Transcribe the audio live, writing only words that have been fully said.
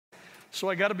So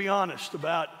I got to be honest,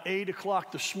 about 8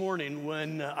 o'clock this morning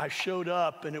when I showed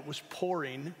up and it was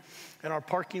pouring and our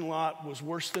parking lot was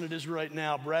worse than it is right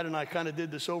now, Brad and I kind of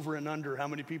did this over and under how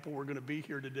many people were going to be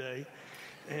here today.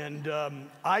 And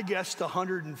I guessed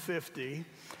 150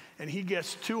 and he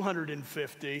guessed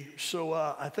 250. So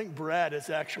I think Brad is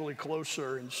actually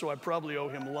closer, and so I probably owe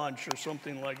him lunch or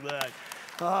something like that.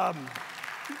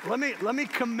 Let me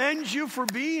commend you for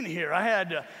being here. I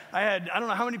had I don't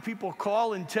know how many people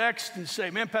call and text and say,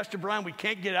 "Man, Pastor Brian, we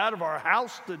can't get out of our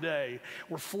house today.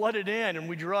 We're flooded in."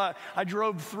 And I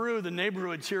drove through the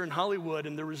neighborhoods here in Hollywood,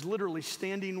 and there was literally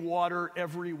standing water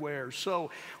everywhere.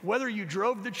 So whether you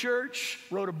drove to church,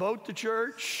 rode a boat to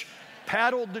church,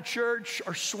 paddled to church,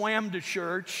 or swam to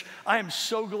church, I am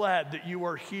so glad that you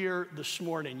are here this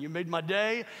morning. You made my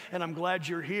day, and I'm glad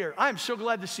you're here. I am so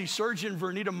glad to see Surgeon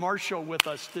Vernita Marshall with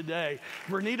us today.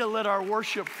 Vernita led our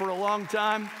worship for a long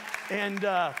time, and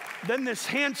then this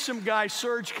handsome guy,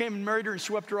 Serge, came and married her and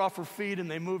swept her off her feet, and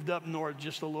they moved up north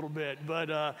just a little bit.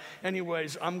 But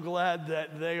anyways, I'm glad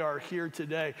that they are here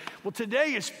today. Well,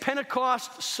 today is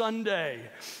Pentecost Sunday.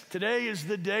 Today is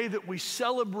the day that we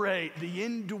celebrate the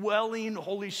indwelling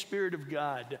Holy Spirit of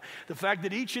God. The fact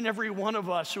that each and every one of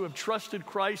us who have trusted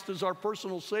Christ as our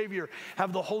personal Savior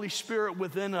have the Holy Spirit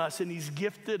within us, and He's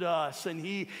gifted us, and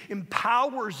He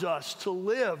empowers us to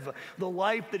live the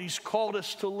life that He's called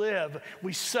us to live.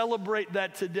 We celebrate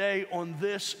that today on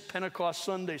this Pentecost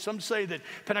Sunday. Some say that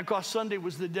Pentecost Sunday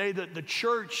was the day that the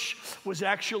church was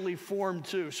actually formed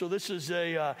too. So this is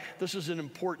an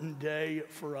important day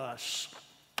for us.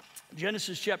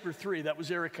 Genesis chapter 3, that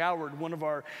was Eric Howard, one of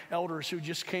our elders who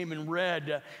just came and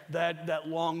read that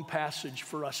long passage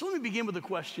for us. So let me begin with a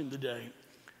question today.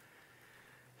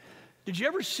 Did you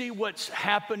ever see what's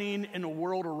happening in the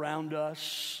world around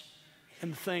us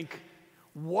and think,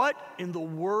 what in the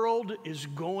world is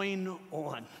going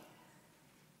on?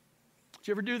 Did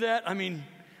you ever do that? I mean,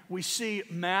 we see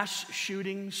mass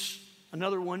shootings,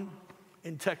 another one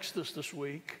in Texas this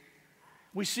week.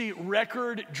 We see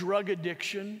record drug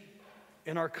addiction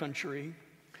in our country.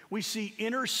 We see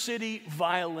inner city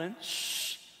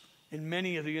violence in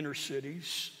many of the inner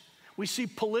cities. We see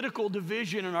political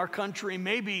division in our country,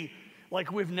 maybe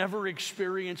like we've never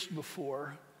experienced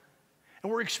before.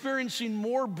 And we're experiencing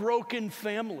more broken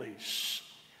families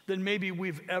than maybe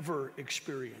we've ever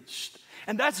experienced.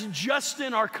 And that's just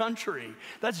in our country.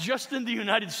 That's just in the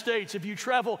United States. If you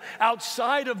travel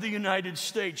outside of the United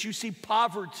States, you see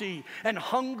poverty and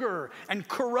hunger and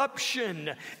corruption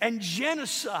and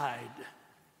genocide.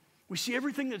 We see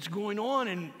everything that's going on,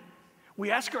 and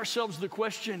we ask ourselves the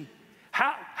question,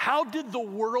 how did the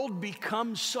world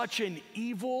become such an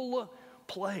evil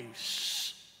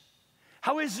place?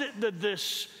 How is it that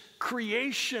this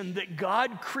creation that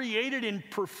God created in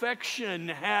perfection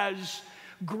has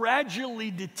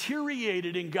gradually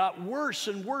deteriorated and got worse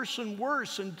and worse and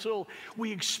worse until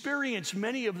we experience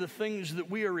many of the things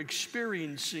that we are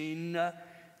experiencing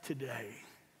today?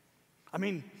 I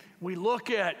mean, we look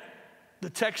at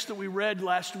the text that we read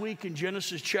last week in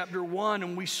Genesis chapter 1,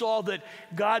 and we saw that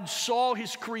God saw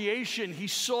His creation. He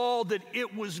saw that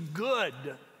it was good.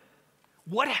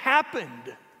 What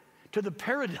happened to the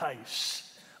paradise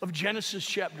of Genesis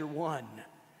chapter 1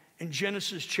 and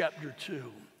Genesis chapter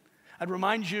 2? I'd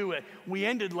remind you, we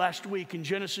ended last week in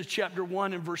Genesis chapter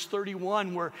 1 and verse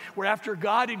 31, where after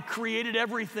God had created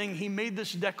everything, He made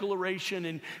this declaration.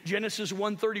 In Genesis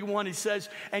 1:31, it says,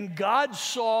 "And God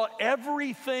saw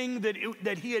everything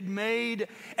that He had made,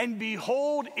 and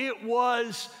behold, it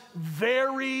was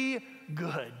very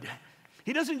good."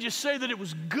 He doesn't just say that it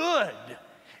was good.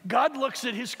 God looks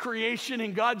at His creation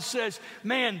and God says,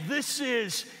 "Man, this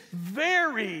is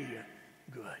very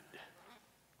good."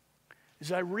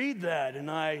 As I read that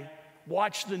and I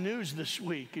watch the news this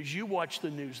week, as you watch the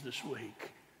news this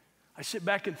week, I sit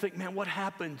back and think, man, what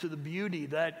happened to the beauty,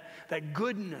 that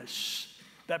goodness,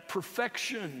 that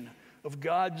perfection of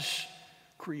God's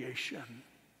creation?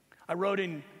 I wrote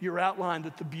in your outline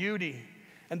that the beauty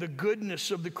and the goodness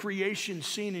of the creation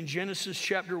seen in Genesis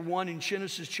chapter 1 and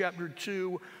Genesis chapter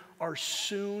 2 are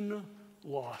soon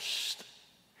lost.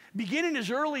 Beginning as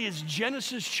early as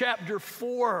Genesis chapter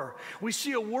 4, we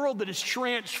see a world that is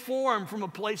transformed from a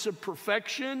place of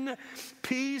perfection,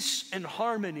 peace, and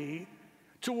harmony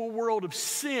to a world of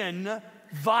sin,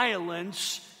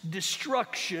 violence,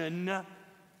 destruction,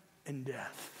 and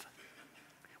death.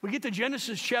 We get to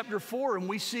Genesis chapter 4 and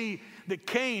we see that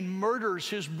Cain murders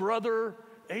his brother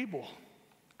Abel.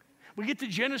 We get to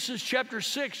Genesis chapter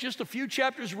 6, just a few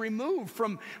chapters removed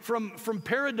from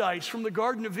paradise, from the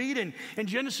Garden of Eden. In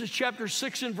Genesis chapter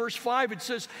 6 and verse 5, it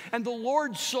says, "And the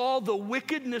Lord saw the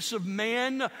wickedness of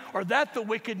man," or that the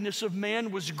wickedness of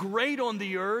man was great on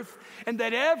the earth, "and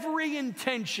that every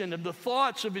intention of the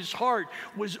thoughts of his heart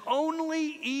was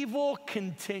only evil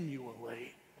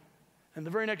continually." And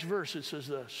the very next verse, it says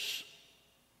this,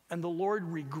 "And the Lord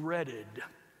regretted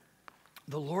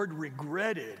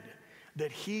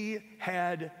that he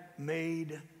had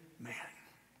made man."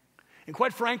 And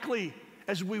quite frankly,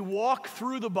 as we walk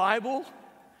through the Bible,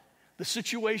 the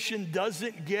situation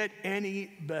doesn't get any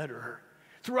better.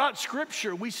 Throughout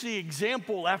Scripture, we see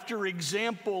example after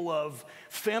example of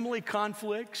family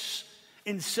conflicts,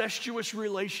 incestuous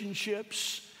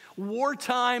relationships,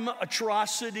 wartime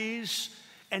atrocities,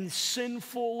 and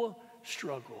sinful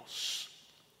struggles.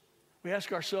 We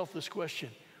ask ourselves this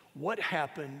question: what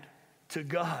happened to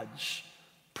God's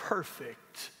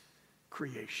perfect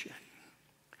creation?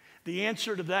 The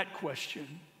answer to that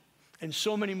question, and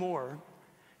so many more,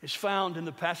 is found in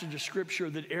the passage of Scripture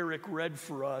that Eric read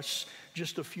for us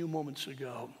just a few moments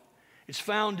ago. It's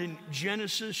found in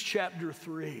Genesis chapter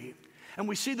 3. And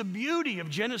we see the beauty of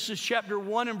Genesis chapter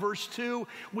 1 and verse 2.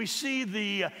 We see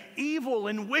the evil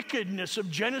and wickedness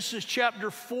of Genesis chapter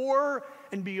 4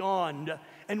 and beyond.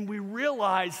 And we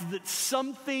realize that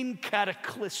something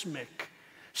cataclysmic,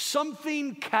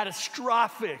 something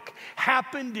catastrophic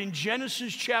happened in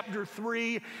Genesis chapter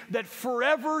 3 that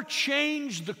forever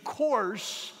changed the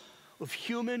course of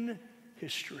human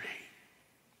history.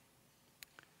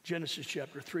 Genesis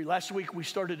chapter 3. Last week we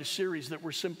started a series that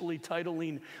we're simply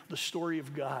titling The Story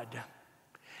of God.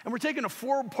 And we're taking a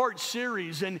 4-part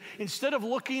series, and instead of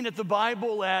looking at the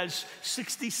Bible as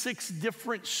 66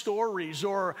 different stories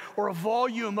or a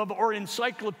volume of or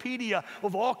encyclopedia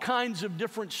of all kinds of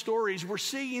different stories, we're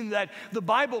seeing that the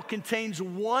Bible contains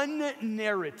one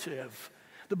narrative.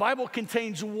 The Bible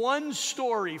contains one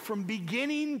story from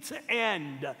beginning to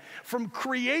end, from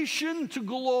creation to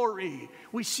glory.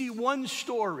 We see one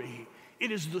story.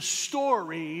 It is the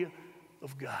story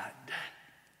of God.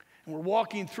 And we're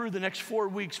walking through the next 4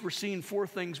 weeks. We're seeing 4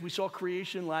 things. We saw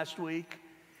creation last week.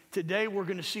 Today we're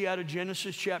going to see out of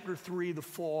Genesis chapter 3 the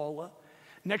fall.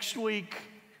 Next week,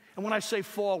 and when I say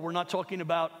fall, we're not talking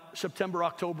about September,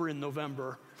 October, and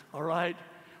November, all right?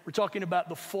 We're talking about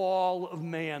the fall of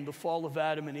man, the fall of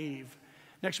Adam and Eve.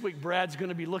 Next week, Brad's going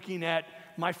to be looking at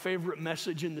my favorite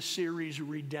message in the series,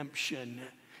 redemption.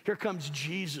 Here comes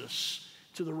Jesus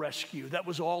to the rescue. That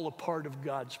was all a part of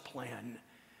God's plan.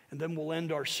 And then we'll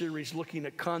end our series looking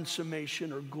at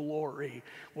consummation or glory.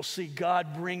 We'll see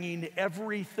God bringing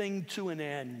everything to an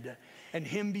end and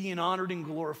him being honored and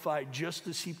glorified just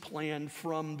as he planned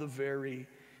from the very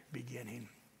beginning.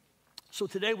 So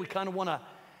today we kind of want to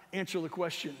answer the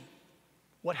question,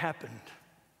 what happened?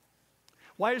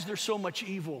 Why is there so much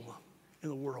evil in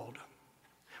the world?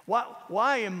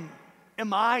 Why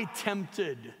am I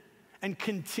tempted and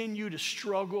continue to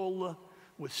struggle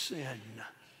with sin?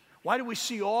 Why do we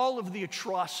see all of the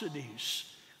atrocities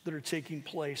that are taking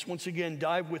place? Once again,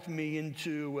 dive with me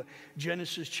into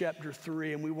Genesis chapter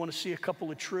 3, and we want to see a couple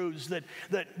of truths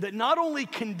that not only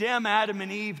condemn Adam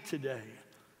and Eve today,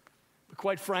 but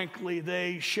quite frankly,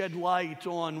 they shed light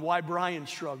on why Brian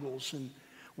struggles and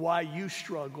why you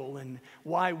struggle and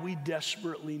why we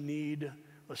desperately need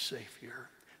a Savior.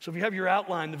 So if you have your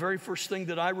outline, the very first thing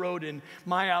that I wrote in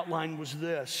my outline was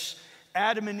this: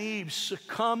 Adam and Eve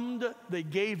succumbed, they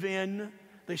gave in,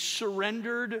 they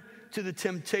surrendered to the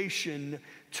temptation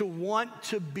to want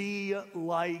to be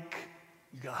like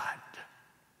God.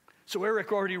 So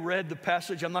Eric already read the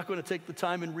passage. I'm not going to take the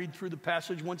time and read through the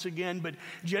passage once again, but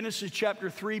Genesis chapter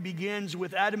 3 begins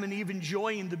with Adam and Eve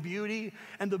enjoying the beauty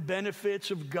and the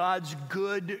benefits of God's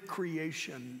good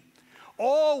creation.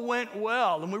 All went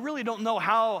well, and we really don't know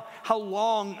how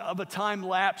long of a time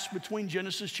lapsed between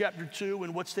Genesis chapter 2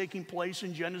 and what's taking place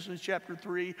in Genesis chapter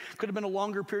 3. Could have been a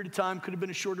longer period of time, could have been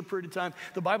a shorter period of time.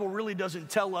 The Bible really doesn't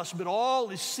tell us, but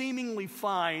all is seemingly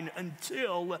fine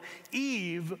until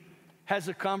Eve has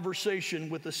a conversation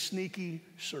with a sneaky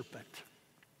serpent.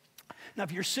 Now,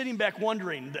 if you're sitting back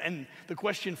wondering, and the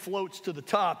question floats to the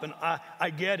top, and I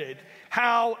get it,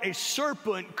 how a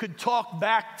serpent could talk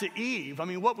back to Eve. I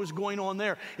mean, what was going on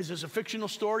there? Is this a fictional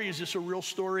story? Is this a real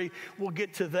story? We'll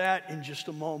get to that in just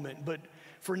a moment. But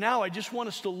for now, I just want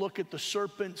us to look at the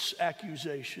serpent's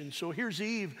accusation. So here's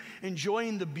Eve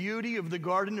enjoying the beauty of the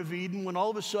Garden of Eden when all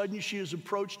of a sudden she is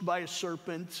approached by a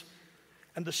serpent.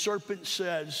 And the serpent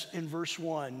says in verse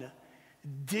 1,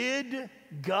 "Did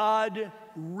God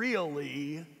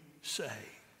really say?"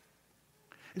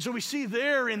 And so we see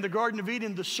there in the Garden of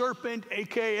Eden, the serpent,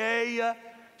 a.k.a.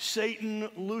 Satan,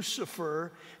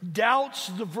 Lucifer, doubts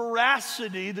the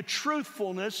veracity, the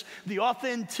truthfulness, the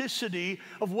authenticity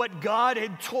of what God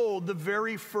had told the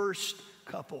very first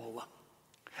couple.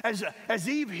 As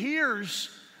Eve hears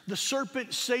the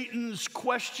serpent Satan's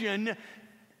question,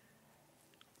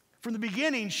 from the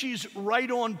beginning, she's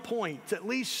right on point. At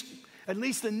least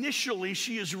initially,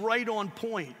 she is right on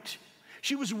point.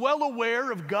 She was well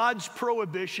aware of God's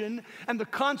prohibition and the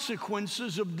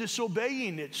consequences of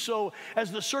disobeying it. So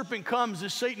as the serpent comes,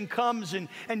 as Satan comes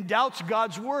and doubts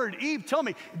God's word, Eve, tell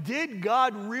me, did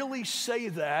God really say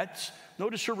that?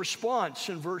 Notice her response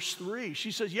in verse 3.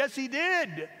 She says, yes, he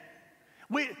did.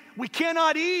 We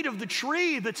cannot eat of the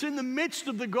tree that's in the midst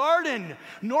of the garden,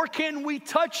 nor can we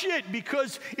touch it,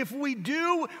 because if we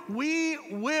do, we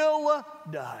will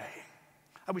die.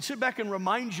 I would sit back and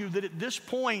remind you that at this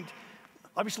point,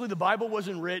 obviously the Bible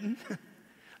wasn't written.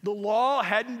 The law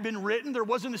hadn't been written. There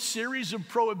wasn't a series of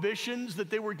prohibitions that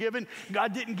they were given.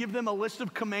 God didn't give them a list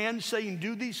of commands saying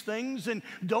do these things and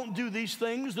don't do these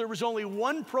things. There was only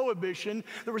one prohibition.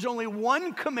 There was only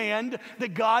one command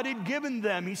that God had given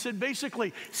them. He said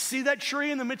basically, see that tree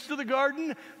in the midst of the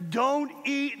garden? Don't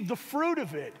eat the fruit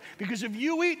of it, because if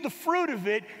you eat the fruit of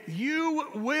it, you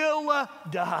will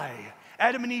die.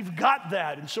 Adam and Eve got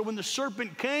that. And so when the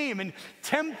serpent came and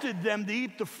tempted them to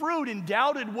eat the fruit and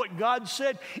doubted what God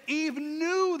said, Eve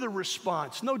knew the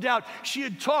response. No doubt she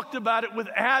had talked about it with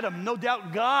Adam. No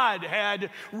doubt God had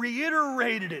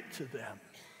reiterated it to them.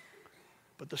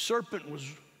 But the serpent was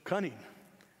cunning.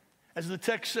 As the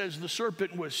text says, the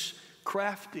serpent was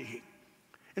crafty.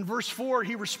 In verse 4,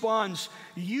 he responds,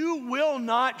 you will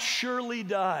not surely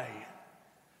die,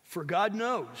 for God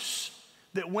knows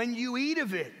that when you eat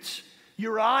of it,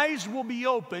 your eyes will be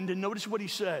opened, and notice what he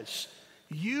says.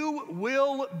 You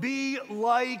will be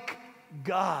like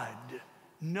God,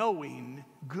 knowing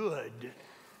good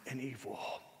and evil.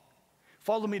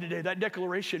 Follow me today. That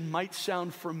declaration might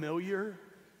sound familiar,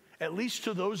 at least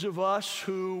to those of us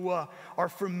who are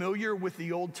familiar with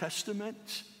the Old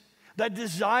Testament. That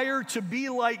desire to be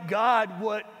like God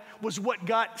was what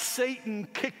got Satan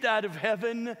kicked out of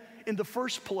heaven in the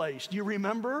first place. Do you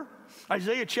remember?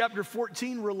 Isaiah chapter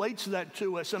 14 relates that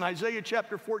to us. In Isaiah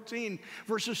chapter 14,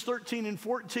 verses 13 and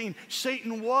 14,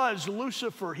 Satan was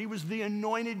Lucifer. He was the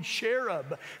anointed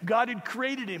cherub. God had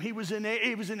created him. He was in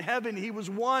heaven. He was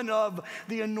one of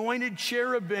the anointed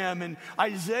cherubim. And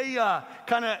Isaiah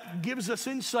kind of gives us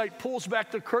insight, pulls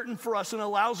back the curtain for us, and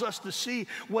allows us to see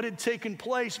what had taken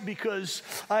place, because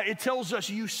it tells us,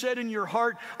 you said in your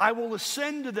heart, I will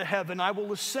ascend to the heaven. I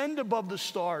will ascend above the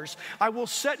stars. I will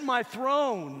set my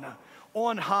throne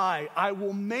on high. I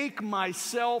will make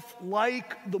myself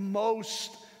like the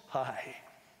Most High.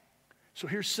 So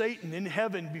here's Satan in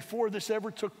heaven before this ever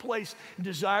took place,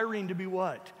 desiring to be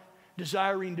what?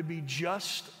 Desiring to be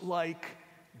just like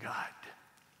God.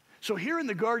 So here in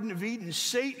the Garden of Eden,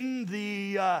 Satan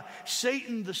the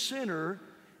sinner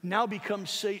now becomes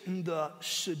Satan the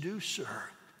seducer.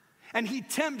 And he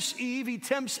tempts Eve, he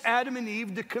tempts Adam and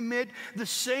Eve to commit the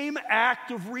same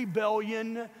act of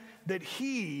rebellion that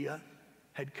he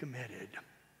had committed.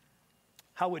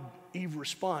 How would Eve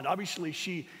respond? Obviously,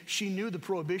 she knew the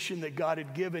prohibition that God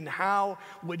had given. How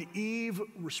would Eve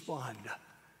respond?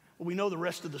 Well, we know the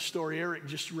rest of the story. Eric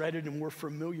just read it, and we're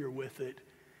familiar with it.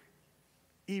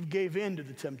 Eve gave in to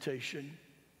the temptation,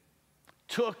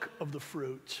 took of the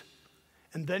fruit,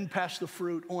 and then passed the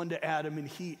fruit on to Adam, and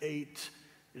he ate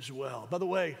as well. By the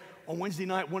way, on Wednesday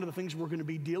night, one of the things we're going to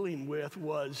be dealing with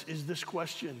is this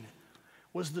question.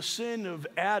 Was the sin of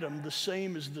Adam the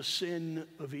same as the sin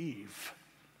of Eve?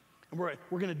 And we're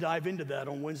going to dive into that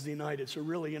on Wednesday night. It's a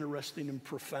really interesting and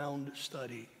profound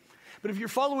study. But if you're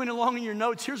following along in your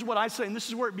notes, here's what I say, and this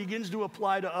is where it begins to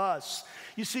apply to us.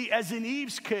 You see, as in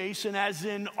Eve's case, and as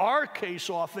in our case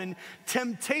often,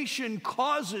 temptation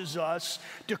causes us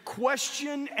to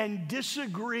question and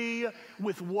disagree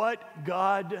with what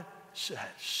God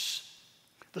says.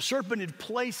 The serpent had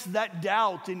placed that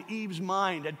doubt in Eve's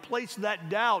mind, had placed that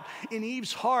doubt in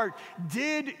Eve's heart.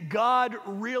 Did God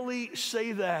really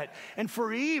say that? And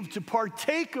for Eve to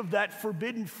partake of that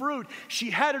forbidden fruit,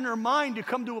 she had in her mind to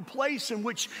come to a place in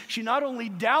which she not only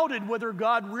doubted whether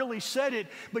God really said it,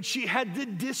 but she had to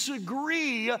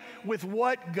disagree with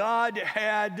what God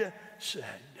had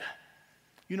said.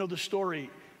 You know the story.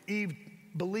 Eve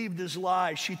believed his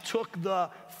lie. She took the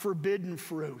forbidden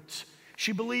fruit.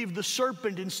 She believed the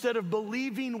serpent instead of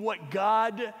believing what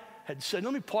God had said.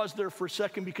 Let me pause there for a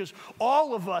second, because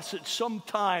all of us at some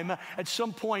time, at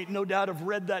some point, no doubt have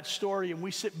read that story, and we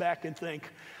sit back and think,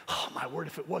 oh my word,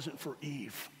 if it wasn't for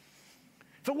Eve.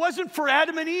 If it wasn't for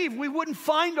Adam and Eve, we wouldn't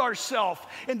find ourselves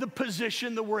in the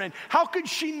position that we're in. How could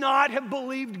she not have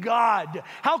believed God?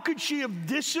 How could she have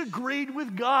disagreed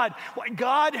with God? What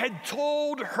God had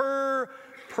told her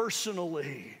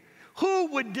personally.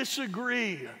 Who would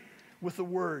disagree with the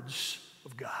words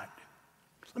of God?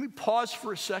 Let me pause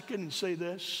for a second and say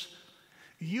this.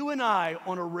 You and I,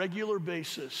 on a regular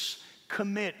basis,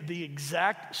 commit the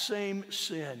exact same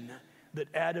sin that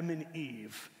Adam and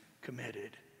Eve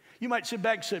committed. You might sit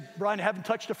back and say, Brian, I haven't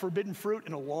touched a forbidden fruit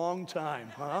in a long time,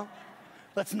 huh?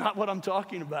 That's not what I'm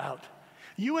talking about.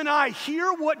 You and I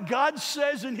hear what God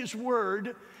says in His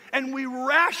Word, and we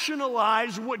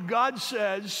rationalize what God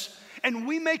says, and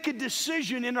we make a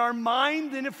decision in our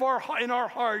mind and in our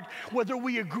heart whether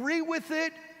we agree with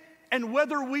it and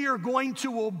whether we are going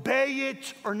to obey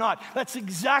it or not. That's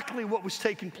exactly what was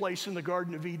taking place in the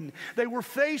Garden of Eden. They were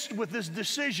faced with this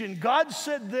decision. God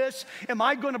said this. Am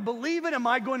I going to believe it? Am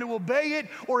I going to obey it?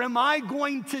 Or am I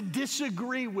going to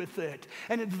disagree with it?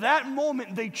 And at that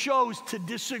moment, they chose to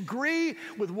disagree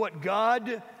with what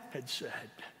God had said.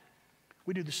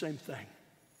 We do the same thing.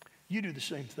 You do the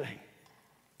same thing.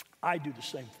 I do the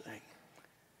same thing.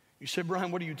 You say,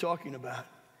 Brian, what are you talking about?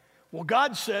 Well,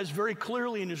 God says very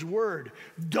clearly in His Word,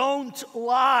 don't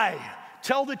lie.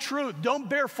 Tell the truth. Don't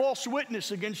bear false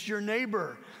witness against your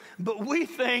neighbor. But we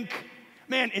think,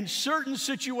 man, in certain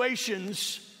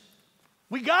situations,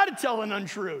 we got to tell an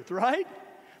untruth, right?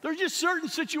 There's just certain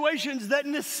situations that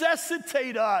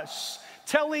necessitate us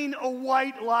telling a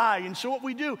white lie. And so what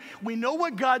we do, we know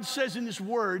what God says in His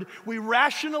Word, we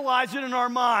rationalize it in our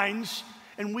minds,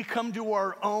 and we come to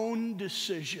our own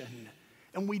decision,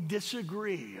 and we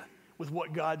disagree with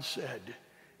what God said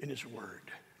in His Word.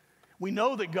 We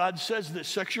know that God says that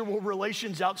sexual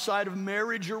relations outside of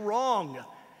marriage are wrong.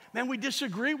 Man, we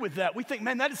disagree with that. We think,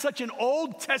 man, that is such an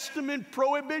Old Testament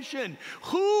prohibition.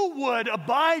 Who would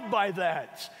abide by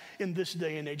that in this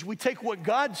day and age? We take what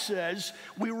God says,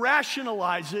 we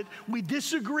rationalize it, we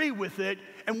disagree with it,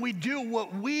 and we do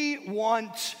what we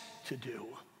want to do.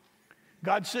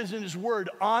 God says in His Word,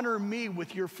 honor me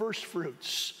with your first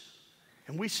fruits.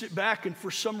 And we sit back and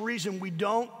for some reason we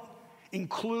don't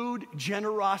include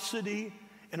generosity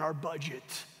in our budget.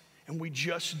 And we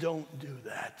just don't do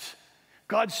that.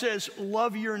 God says,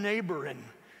 love your neighbor. And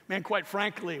man, quite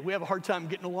frankly, we have a hard time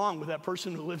getting along with that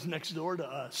person who lives next door to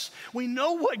us. We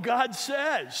know what God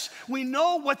says. We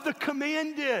know what the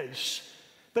command is.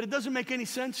 But it doesn't make any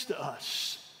sense to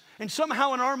us. And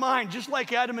somehow in our mind, just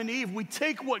like Adam and Eve, we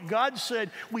take what God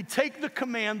said, we take the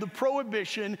command, the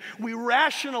prohibition, we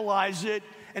rationalize it,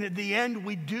 and at the end,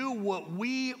 we do what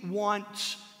we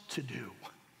want to do.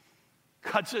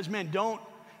 God says, man,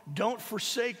 don't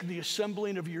forsake the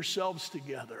assembling of yourselves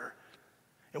together.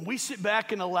 And we sit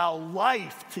back and allow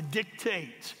life to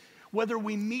dictate whether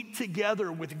we meet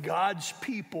together with God's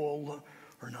people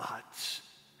or not.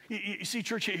 You see,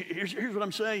 church, here's what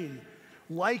I'm saying.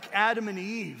 Like Adam and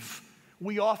Eve,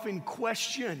 we often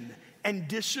question and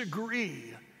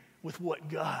disagree with what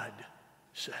God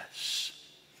says.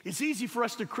 It's easy for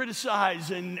us to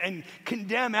criticize and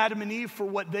condemn Adam and Eve for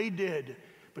what they did,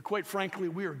 but quite frankly,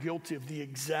 we are guilty of the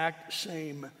exact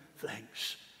same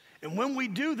things. And when we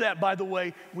do that, by the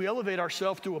way, we elevate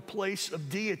ourselves to a place of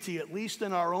deity, at least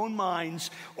in our own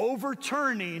minds,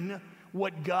 overturning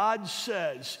what God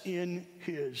says in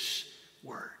His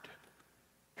Word.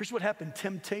 Here's what happened.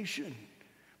 Temptation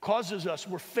causes us,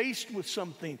 we're faced with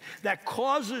something that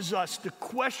causes us to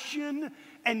question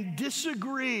and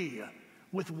disagree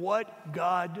with what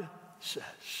God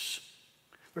says.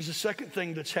 There's a second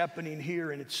thing that's happening here,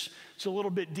 and it's a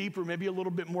little bit deeper, maybe a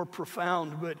little bit more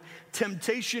profound, but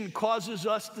temptation causes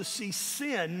us to see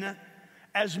sin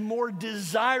as more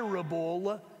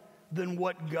desirable than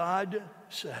what God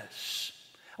says.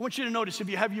 I want you to notice, if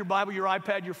you have your Bible, your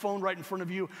iPad, your phone right in front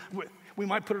of you, we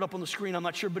might put it up on the screen, I'm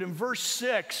not sure, but in verse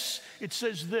 6, it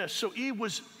says this. So Eve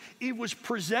was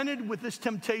presented with this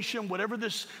temptation, whatever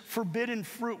this forbidden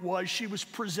fruit was, she was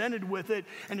presented with it.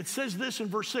 And it says this in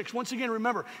verse 6. Once again,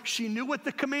 remember, she knew what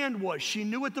the command was. She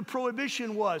knew what the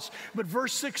prohibition was. But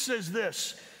verse 6 says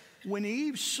this. When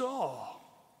Eve saw,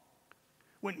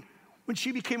 when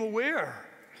she became aware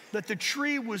that the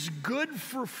tree was good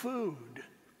for food,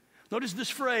 notice this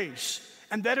phrase,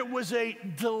 and that it was a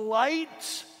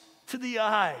delight to the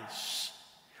eyes,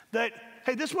 that,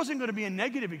 hey, this wasn't going to be a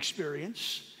negative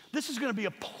experience. This is going to be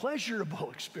a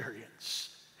pleasurable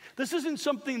experience. This isn't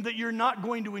something that you're not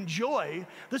going to enjoy.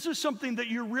 This is something that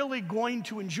you're really going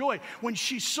to enjoy. When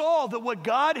she saw that what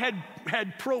God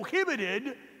had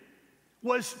prohibited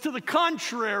was to the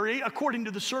contrary, according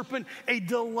to the serpent, a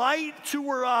delight to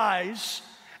her eyes,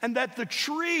 and that the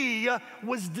tree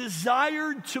was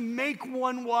desired to make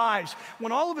one wise.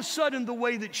 When all of a sudden the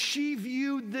way that she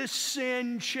viewed this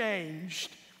sin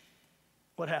changed,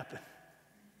 what happened?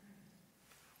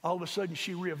 All of a sudden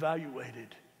she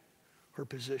reevaluated her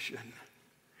position.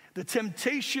 The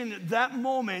temptation at that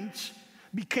moment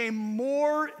became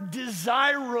more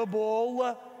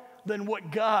desirable than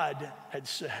what God had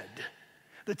said.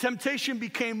 The temptation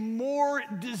became more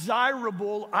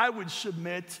desirable, I would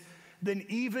submit, than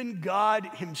even God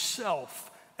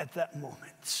himself at that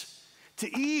moment.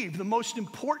 To Eve, the most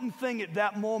important thing at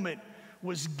that moment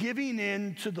was giving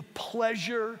in to the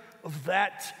pleasure of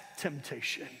that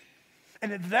temptation.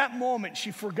 And at that moment,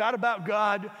 she forgot about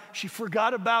God, she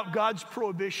forgot about God's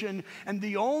prohibition, and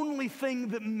the only thing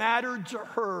that mattered to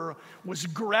her was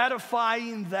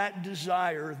gratifying that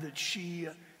desire that she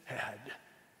had.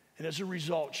 And as a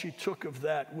result, she took of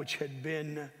that which had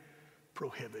been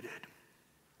prohibited.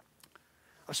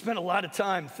 I've spent a lot of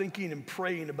time thinking and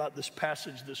praying about this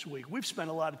passage this week. We've spent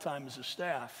a lot of time as a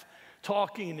staff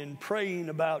talking and praying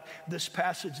about this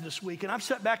passage this week. And I've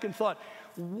sat back and thought,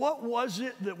 what was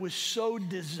it that was so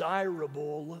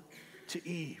desirable to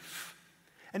Eve?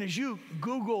 And as you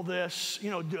Google this,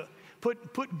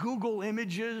 put Google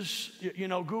Images,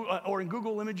 or in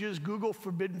Google Images, Google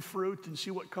forbidden fruit and see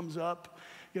what comes up.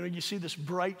 You see this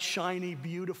bright, shiny,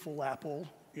 beautiful apple,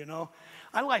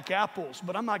 I like apples,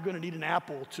 but I'm not going to need an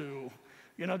apple to,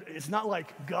 it's not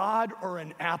like God or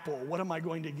an apple. What am I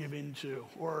going to give into?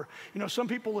 Or, some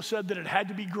people have said that it had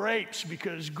to be grapes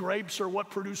because grapes are what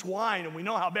produce wine, and we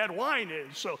know how bad wine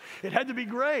is. So it had to be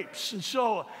grapes. And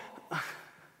so,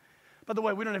 by the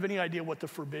way, we don't have any idea what the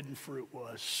forbidden fruit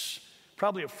was.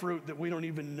 Probably a fruit that we don't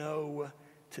even know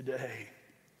today.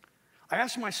 I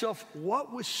asked myself,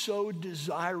 what was so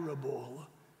desirable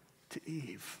to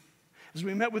Eve? As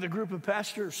we met with a group of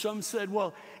pastors, some said,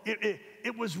 well,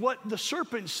 it was what the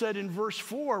serpent said in verse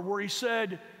 4, where he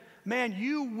said, man,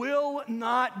 you will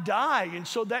not die. And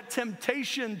so that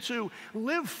temptation to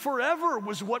live forever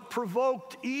was what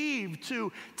provoked Eve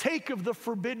to take of the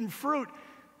forbidden fruit.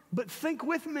 But think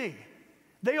with me,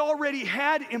 they already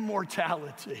had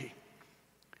immortality.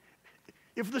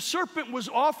 If the serpent was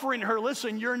offering her,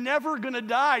 listen, you're never going to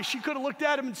die, she could have looked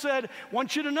at him and said, I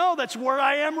want you to know that's where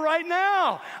I am right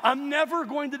now. I'm never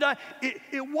going to die.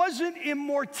 It wasn't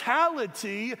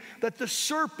immortality that the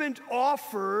serpent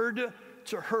offered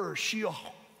to her. She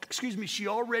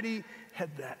already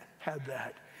had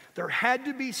that. There had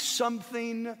to be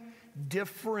something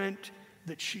different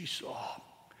that she saw.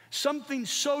 Something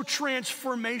so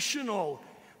transformational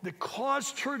that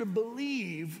caused her to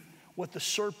believe what the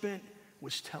serpent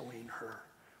was telling her.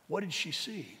 What did she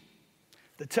see?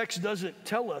 The text doesn't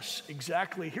tell us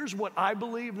exactly. Here's what I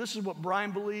believe. This is what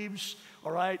Brian believes,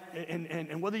 all right?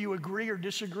 And whether you agree or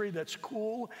disagree, that's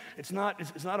cool. It's not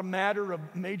a matter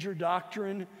of major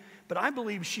doctrine. But I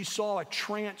believe she saw a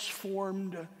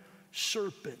transformed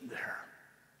serpent there.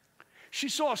 She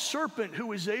saw a serpent who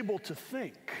was able to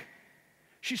think.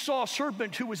 She saw a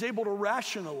serpent who was able to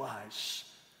rationalize.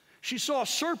 She saw a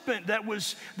serpent that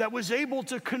was able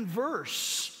to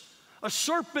converse, a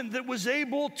serpent that was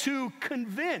able to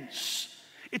convince.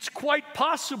 It's quite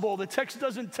possible, the text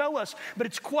doesn't tell us, but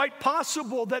it's quite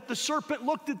possible that the serpent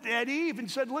looked at Eve and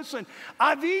said, listen,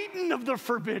 I've eaten of the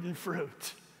forbidden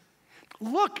fruit.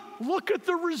 Look at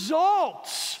the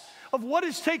results of what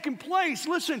has taken place.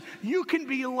 Listen, you can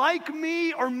be like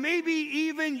me, or maybe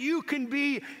even you can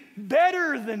be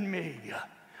better than me.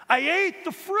 I ate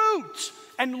the fruit,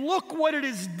 and look what it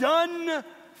has done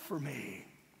for me.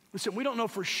 Listen, we don't know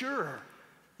for sure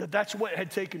that that's what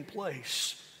had taken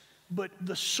place, but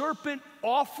the serpent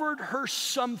offered her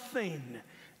something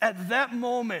at that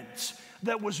moment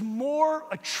that was more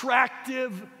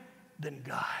attractive than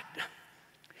God.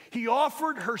 He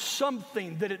offered her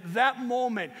something that at that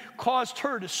moment caused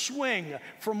her to swing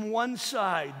from one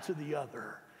side to the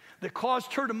other, that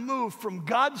caused her to move from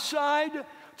God's side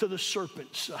to the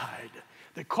serpent's side,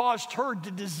 that caused her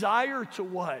to desire to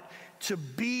what? To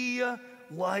be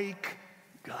like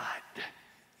God.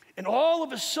 And all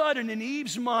of a sudden in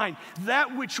Eve's mind,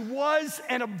 that which was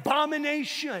an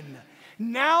abomination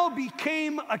now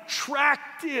became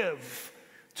attractive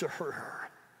to her.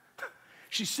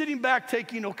 She's sitting back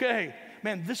taking, okay,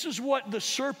 man, this is what the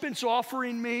serpent's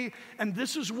offering me, and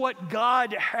this is what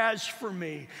God has for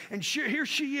me. And here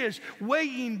she is,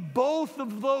 weighing both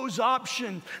of those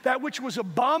options, that which was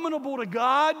abominable to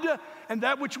God and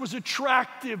that which was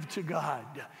attractive to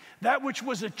God. That which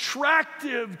was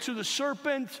attractive to the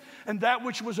serpent and that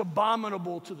which was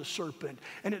abominable to the serpent.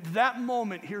 And at that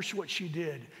moment, here's what she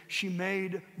did. She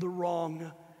made the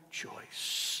wrong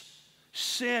choice.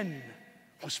 Sin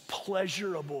was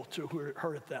pleasurable to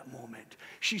her at that moment.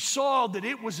 She saw that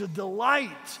it was a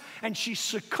delight, and she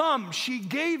succumbed. She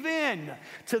gave in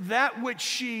to that which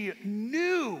she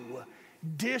knew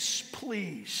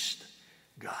displeased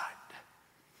God.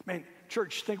 Man,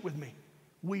 church, think with me.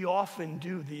 We often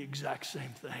do the exact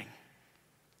same thing.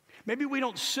 Maybe we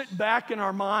don't sit back in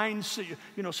our minds, say,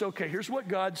 okay, here's what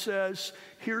God says.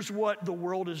 Here's what the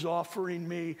world is offering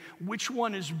me. Which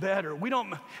one is better?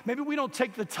 Maybe we don't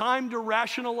take the time to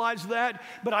rationalize that,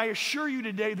 but I assure you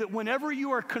today that whenever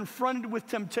you are confronted with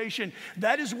temptation,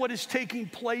 that is what is taking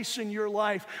place in your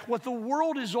life. What the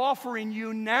world is offering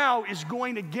you now is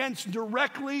going against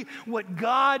directly what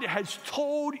God has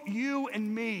told you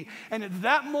and me. And at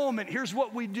that moment, here's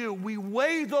what we do. We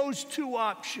weigh those two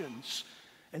options.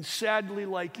 And sadly,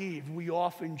 like Eve, we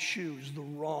often choose the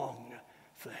wrong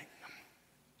thing.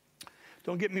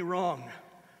 Don't get me wrong.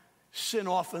 Sin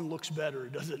often looks better,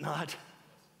 does it not?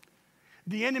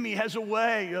 The enemy has a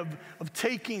way of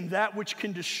taking that which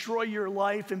can destroy your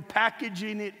life and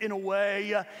packaging it in a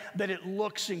way that it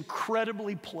looks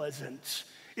incredibly pleasant.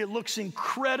 It looks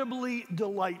incredibly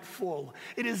delightful.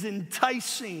 It is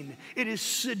enticing. It is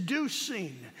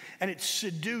seducing. And it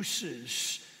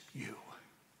seduces you.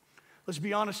 Let's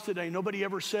be honest today, nobody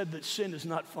ever said that sin is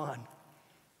not fun.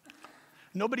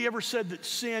 Nobody ever said that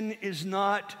sin is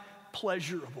not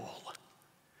pleasurable.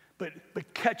 But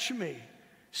catch me,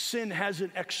 sin has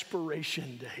an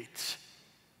expiration date.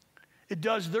 It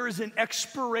does. There is an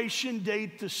expiration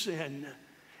date to sin.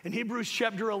 In Hebrews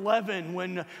chapter 11,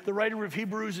 when the writer of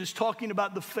Hebrews is talking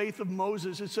about the faith of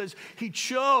Moses, it says, he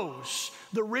chose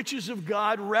the riches of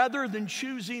God rather than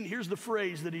choosing, here's the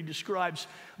phrase that he describes,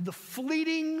 the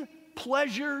fleeting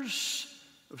pleasures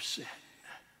of sin.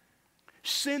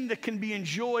 Sin that can be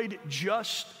enjoyed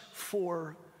just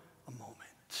for a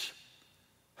moment.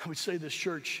 I would say this,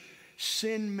 church,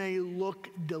 sin may look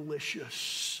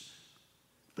delicious,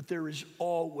 but there is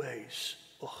always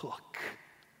a hook.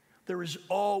 There is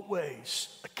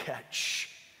always a catch.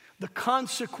 The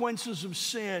consequences of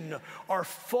sin are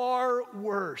far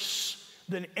worse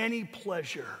than any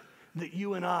pleasure that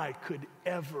you and I could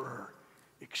ever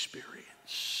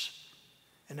experience.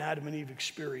 And Adam and Eve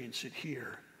experience it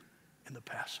here in the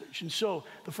passage. And so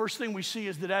the first thing we see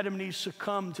is that Adam and Eve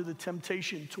succumb to the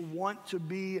temptation to want to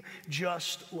be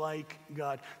just like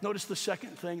God. Notice the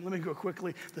second thing. Let me go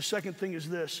quickly. The second thing is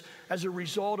this. As a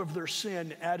result of their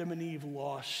sin, Adam and Eve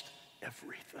lost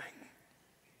everything.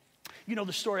 You know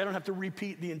the story. I don't have to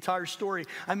repeat the entire story.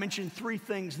 I mentioned three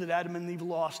things that Adam and Eve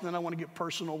lost, and then I want to get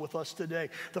personal with us today.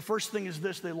 The first thing is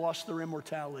this. They lost their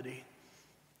immortality.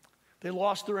 They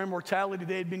lost their immortality.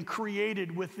 They had been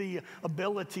created with the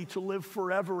ability to live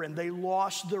forever, and they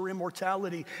lost their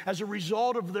immortality. As a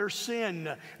result of their sin,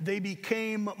 they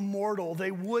became mortal.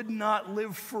 They would not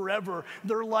live forever.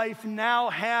 Their life now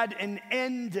had an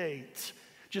end date,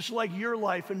 just like your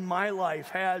life and my life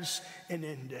has an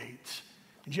end date.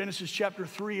 In Genesis chapter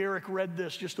 3, Eric read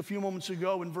this just a few moments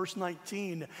ago in verse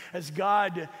 19. As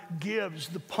God gives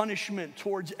the punishment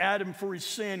towards Adam for his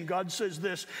sin, God says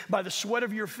this, by the sweat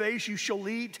of your face you shall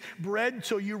eat bread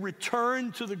till you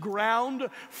return to the ground,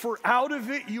 for out of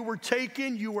it you were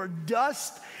taken, you are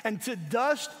dust, and to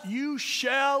dust you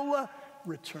shall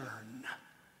return.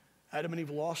 Adam and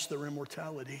Eve lost their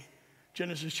immortality.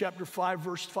 Genesis chapter 5,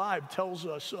 verse 5 tells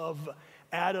us of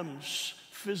Adam's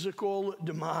physical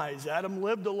demise. Adam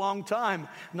lived a long time,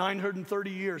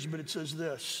 930 years, but it says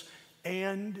this,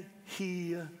 and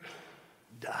he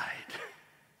died.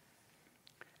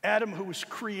 Adam, who was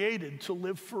created to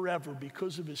live forever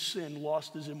because of his sin,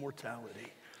 lost his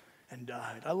immortality and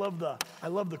died. I love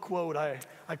the quote.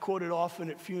 I quote it often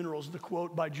at funerals, the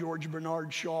quote by George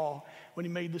Bernard Shaw when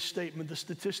he made the statement, the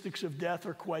statistics of death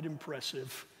are quite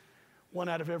impressive. 1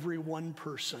 out of every 1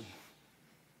 person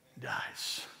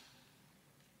dies.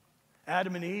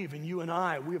 Adam and Eve and you and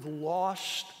I, we have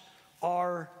lost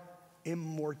our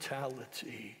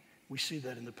immortality. We see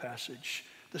that in the passage.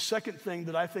 The second thing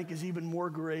that I think is even more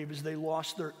grave is they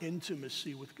lost their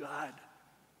intimacy with God.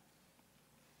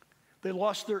 They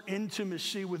lost their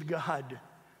intimacy with God.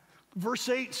 Verse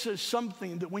 8 says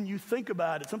something that when you think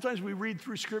about it, sometimes we read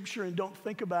through Scripture and don't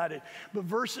think about it, but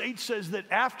verse 8 says that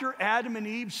after Adam and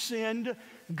Eve sinned,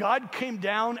 God came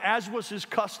down, as was his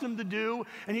custom to do,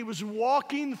 and he was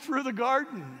walking through the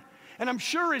garden. And I'm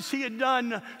sure as he had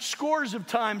done scores of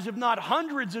times, if not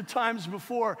hundreds of times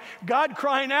before, God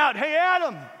crying out, hey,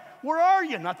 Adam, where are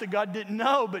you? Not that God didn't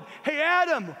know, but hey,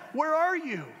 Adam, where are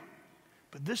you?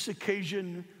 But this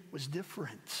occasion was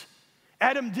different.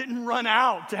 Adam didn't run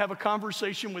out to have a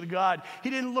conversation with God.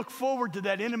 He didn't look forward to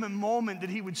that intimate moment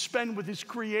that he would spend with his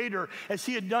Creator as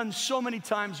he had done so many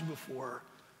times before.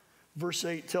 Verse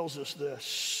 8 tells us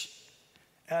this.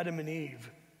 Adam and Eve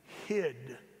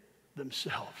hid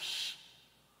themselves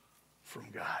from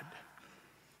God.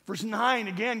 Verse 9,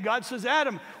 again, God says,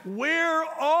 Adam, where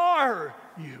are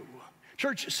you?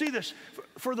 Church, see this.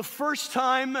 For the first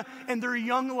time in their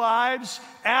young lives,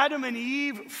 Adam and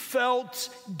Eve felt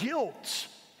guilt.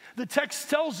 The text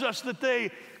tells us that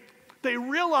they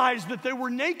realized that they were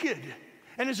naked.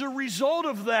 And as a result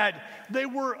of that, they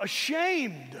were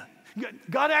ashamed.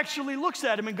 God actually looks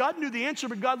at him, and God knew the answer,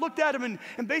 but God looked at him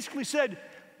and basically said,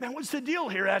 man, what's the deal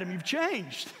here, Adam? You've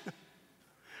changed.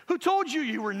 Who told you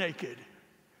you were naked?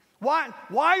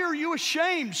 Why are you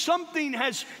ashamed? Something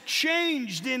has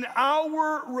changed in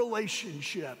our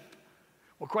relationship.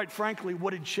 Well, quite frankly,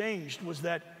 what had changed was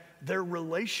that their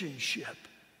relationship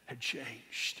had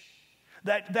changed.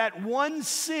 That one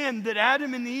sin that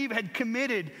Adam and Eve had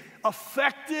committed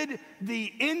affected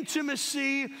the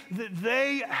intimacy that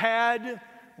they had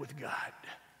with God.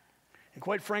 And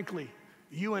quite frankly,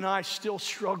 you and I still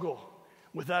struggle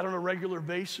with that on a regular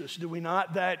basis, do we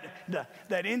not? That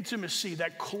intimacy,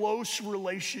 that close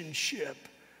relationship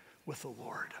with the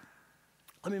Lord.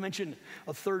 Let me mention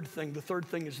a third thing. The third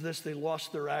thing is this: they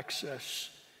lost their access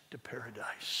to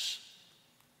paradise.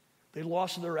 They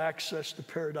lost their access to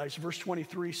paradise. Verse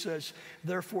 23 says,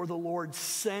 therefore the Lord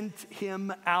sent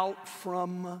him out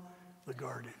from the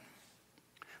garden.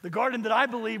 The garden that I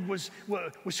believe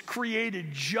was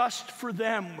created just for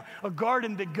them. A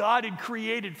garden that God had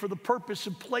created for the purpose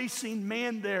of placing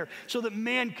man there so that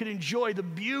man could enjoy the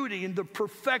beauty and the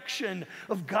perfection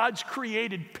of God's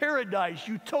created paradise,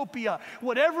 utopia,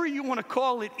 whatever you want to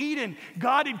call it, Eden.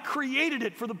 God had created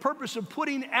it for the purpose of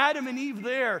putting Adam and Eve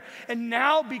there. And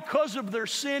now, because of their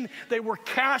sin, they were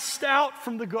cast out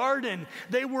from the garden.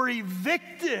 They were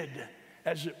evicted,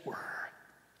 as it were.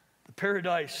 The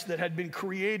paradise that had been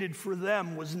created for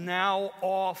them was now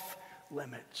off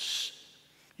limits.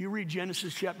 You read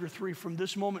Genesis chapter 3, from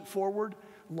this moment forward,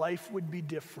 life would be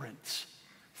different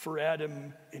for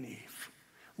Adam and Eve.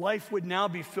 Life would now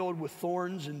be filled with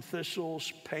thorns and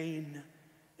thistles, pain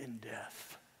and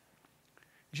death.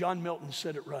 John Milton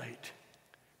said it right.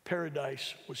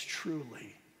 Paradise was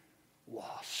truly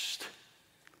lost.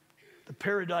 The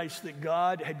paradise that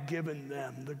God had given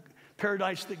them, the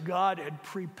paradise that God had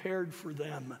prepared for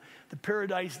them, the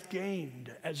paradise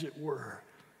gained, as it were,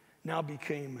 now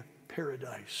became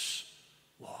paradise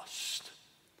lost.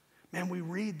 Man, we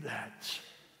read that,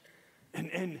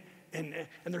 and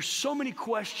there's so many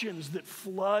questions that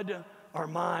flood our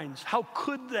minds. How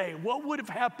could they? What would have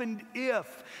happened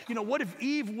if? What if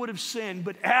Eve would have sinned,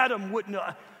 but Adam wouldn't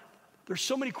have? There's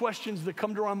so many questions that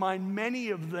come to our mind. Many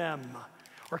of them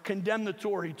are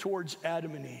condemnatory towards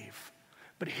Adam and Eve.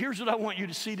 But here's what I want you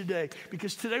to see today,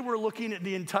 because today we're looking at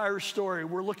the entire story.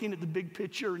 We're looking at the big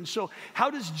picture. And so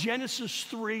how does Genesis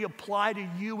 3 apply to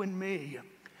you and me?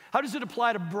 How does it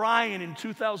apply to Brian in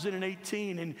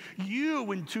 2018 and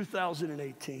you in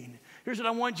 2018? Here's what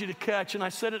I want you to catch, and I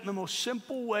said it in the most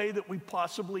simple way that we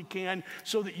possibly can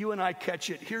so that you and I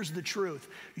catch it. Here's the truth.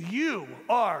 You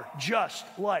are just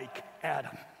like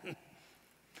Adam.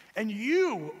 And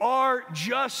you are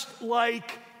just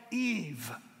like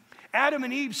Eve. Adam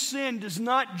and Eve's sin does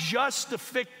not just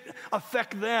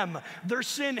affect them. Their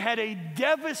sin had a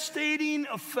devastating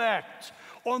effect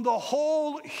on the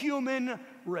whole human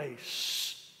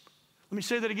race. Let me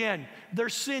say that again. Their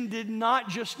sin did not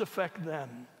just affect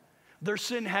them. Their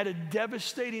sin had a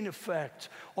devastating effect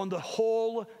on the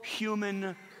whole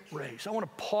human race. I want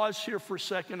to pause here for a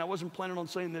second. I wasn't planning on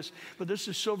saying this, but this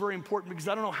is so very important because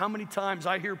I don't know how many times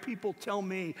I hear people tell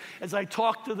me as I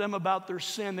talk to them about their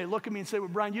sin, they look at me and say, well,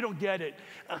 Brian, you don't get it.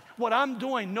 What I'm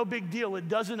doing, no big deal. It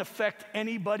doesn't affect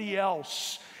anybody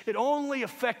else. It only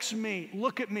affects me.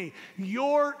 Look at me.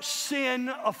 Your sin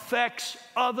affects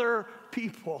other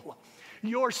people.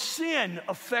 Your sin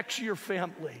affects your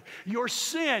family. Your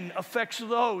sin affects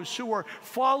those who are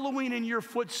following in your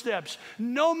footsteps.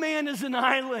 No man is an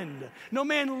island. No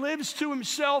man lives to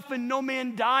himself, and no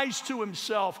man dies to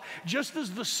himself. Just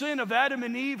as the sin of Adam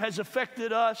and Eve has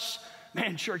affected us,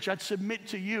 man, church, I'd submit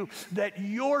to you that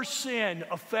your sin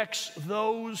affects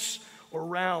those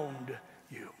around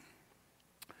you.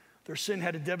 Their sin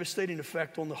had a devastating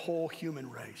effect on the whole human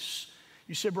race.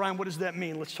 You said, Brian, what does that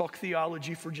mean? Let's talk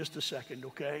theology for just a second,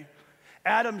 okay?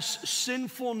 Adam's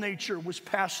sinful nature was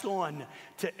passed on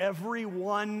to every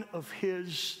one of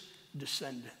his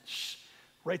descendants.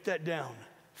 Write that down.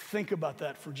 Think about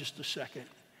that for just a second.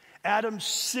 Adam's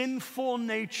sinful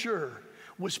nature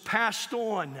was passed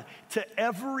on to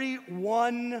every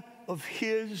one of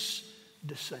his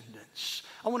descendants.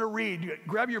 I want to read,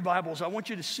 grab your Bibles. I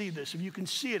want you to see this. If you can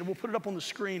see it, we'll put it up on the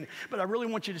screen, but I really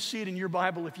want you to see it in your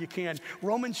Bible if you can.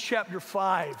 Romans chapter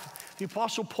 5, the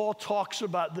Apostle Paul talks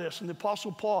about this, and the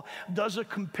Apostle Paul does a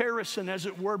comparison, as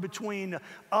it were, between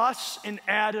us and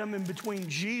Adam and between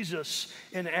Jesus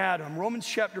and Adam. Romans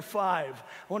chapter 5.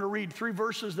 I want to read 3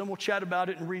 verses, then we'll chat about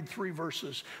it and read 3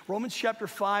 verses. Romans chapter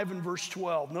 5 and verse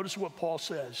 12. Notice what Paul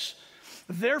says.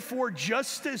 Therefore,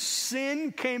 just as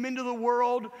sin came into the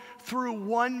world through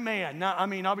one man. Now, I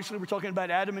mean, obviously we're talking about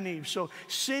Adam and Eve. So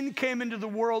sin came into the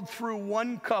world through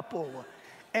one couple,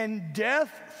 and death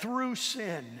through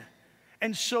sin.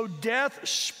 And so death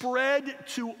spread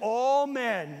to all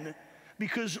men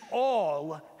because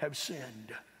all have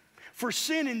sinned. For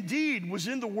sin indeed was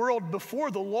in the world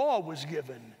before the law was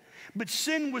given. But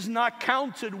sin was not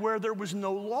counted where there was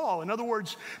no law. In other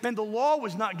words, man, the law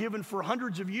was not given for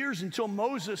hundreds of years until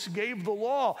Moses gave the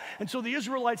law. And so the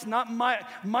Israelites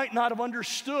might not have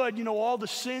understood, all the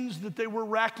sins that they were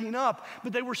racking up,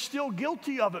 but they were still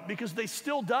guilty of it because they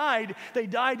still died. They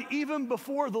died even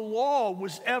before the law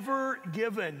was ever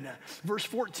given. Verse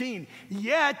 14,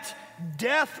 yet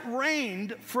death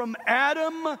reigned from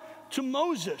Adam to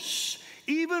Moses,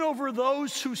 even over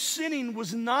those whose sinning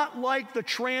was not like the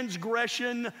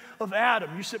transgression of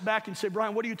Adam. You sit back and say,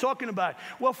 Brian, what are you talking about?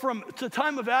 Well, from the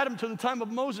time of Adam to the time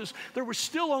of Moses, there was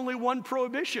still only one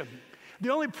prohibition. The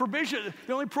only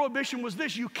prohibition was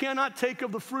this: you cannot take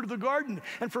of the fruit of the garden.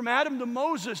 And from Adam to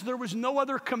Moses, there was no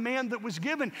other command that was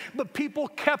given, but people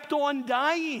kept on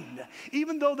dying,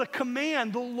 even though the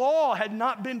command, the law, had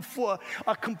not been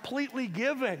completely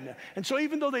given. And so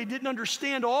even though they didn't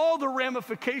understand all the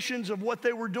ramifications of what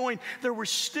they were doing, there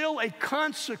was still a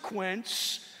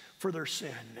consequence for their sin.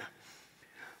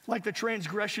 Like the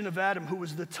transgression of Adam, who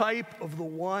was the type of the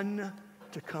one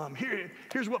to come.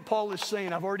 Here's what Paul is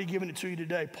saying. I've already given it to you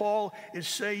today. Paul is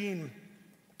saying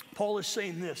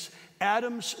this: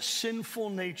 Adam's sinful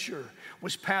nature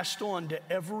was passed on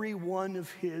to every one of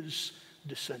his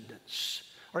descendants.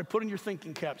 All right, put on your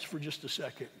thinking caps for just a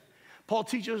second. Paul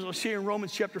teaches us here in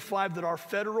Romans chapter 5 that our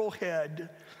federal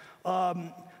head,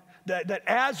 that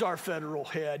as our federal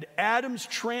head, Adam's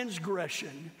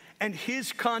transgression and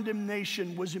his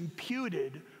condemnation was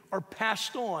imputed or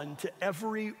passed on to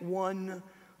every one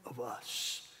of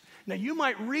us. Now, you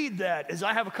might read that as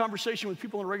I have a conversation with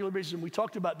people on a regular basis, and we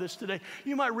talked about this today.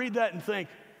 You might read that and think,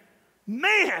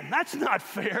 man, that's not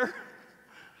fair.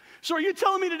 So are you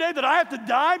telling me today that I have to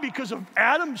die because of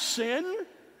Adam's sin?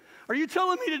 Are you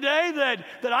telling me today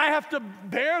that I have to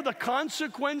bear the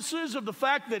consequences of the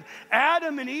fact that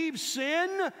Adam and Eve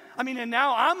sin? I mean, and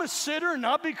now I'm a sinner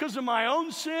not because of my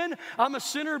own sin. I'm a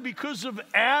sinner because of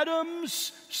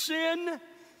Adam's sin.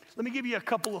 Let me give you a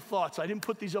couple of thoughts. I didn't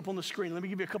put these up on the screen. Let me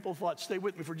give you a couple of thoughts. Stay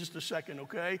with me for just a second,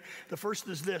 okay? The first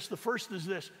is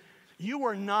this. You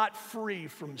are not free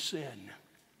from sin.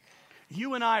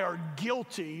 You and I are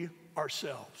guilty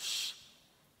ourselves.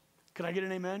 Can I get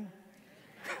an amen?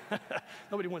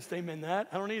 Nobody wants to amen that.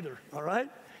 I don't either, all right?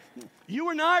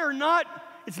 You and I are not,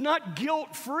 it's not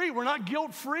guilt-free. We're not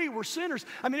guilt-free. We're sinners.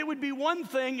 I mean, it would be one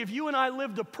thing if you and I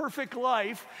lived a perfect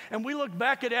life and we looked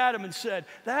back at Adam and said,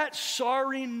 that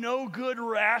sorry, no good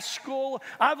rascal,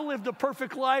 I've lived a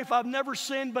perfect life. I've never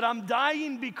sinned, but I'm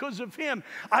dying because of him.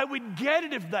 I would get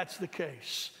it if that's the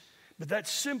case. But that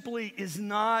simply is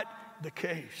not the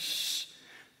case.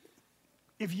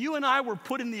 If you and I were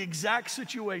put in the exact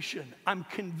situation, I'm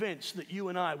convinced that you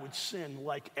and I would sin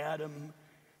like Adam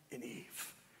and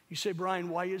Eve. You say, Brian,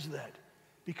 why is that?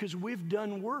 Because we've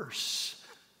done worse.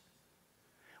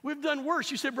 We've done worse.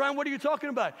 You say, Brian, what are you talking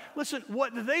about? Listen,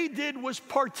 what they did was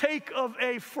partake of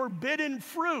a forbidden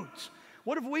fruit.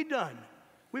 What have we done?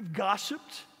 We've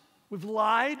gossiped, we've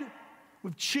lied,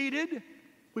 we've cheated,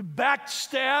 we've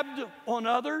backstabbed on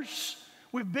others,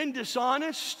 we've been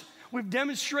dishonest. We've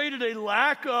demonstrated a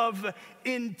lack of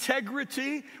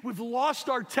integrity. We've lost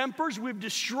our tempers. We've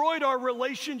destroyed our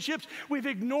relationships. We've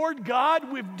ignored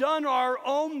God. We've done our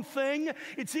own thing.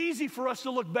 It's easy for us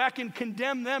to look back and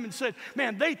condemn them and say,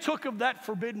 man, they took of that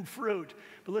forbidden fruit.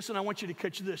 But listen, I want you to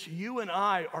catch this. You and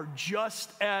I are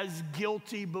just as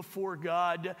guilty before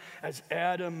God as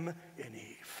Adam and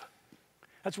Eve.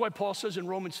 That's why Paul says in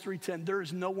Romans 3:10, there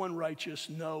is no one righteous,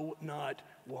 no, not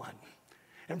one.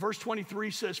 And verse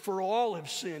 23 says, for all have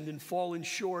sinned and fallen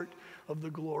short of the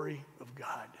glory of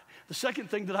God. The second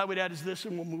thing that I would add is this,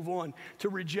 and we'll move on. To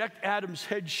reject Adam's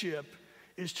headship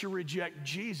is to reject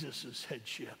Jesus'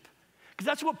 headship. Because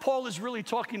that's what Paul is really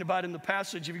talking about in the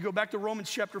passage. If you go back to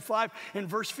Romans chapter 5 and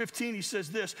verse 15, he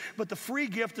says this, "But the free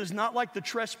gift is not like the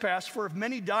trespass, for if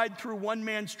many died through one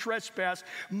man's trespass,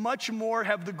 much more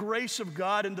have the grace of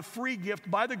God and the free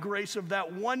gift by the grace of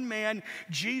that one man,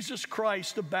 Jesus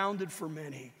Christ, abounded for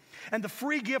many. And the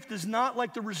free gift is not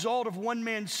like the result of one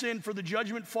man's sin, for the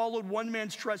judgment followed one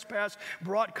man's trespass,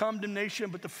 brought condemnation,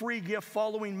 but the free gift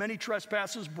following many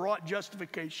trespasses brought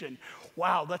justification."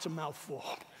 Wow, that's a mouthful.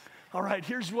 All right,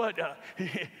 here's what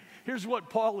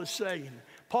Paul is saying.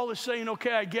 Paul is saying,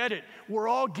 okay, I get it. We're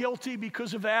all guilty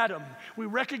because of Adam. We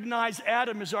recognize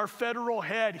Adam as our federal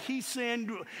head. He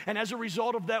sinned, and as a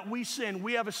result of that, we sin.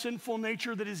 We have a sinful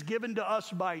nature that is given to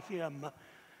us by him.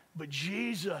 But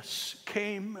Jesus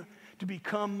came to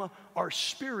become our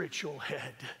spiritual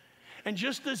head. And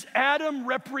just as Adam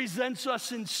represents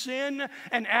us in sin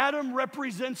and Adam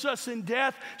represents us in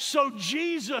death, so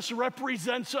Jesus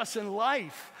represents us in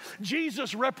life.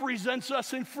 Jesus represents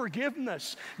us in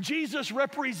forgiveness. Jesus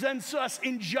represents us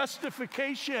in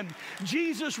justification.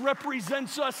 Jesus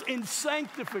represents us in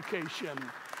sanctification.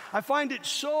 I find it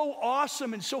so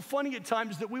awesome and so funny at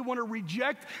times that we want to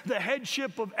reject the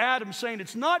headship of Adam, saying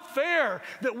it's not fair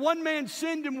that one man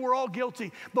sinned and we're all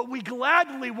guilty, but we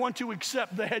gladly want to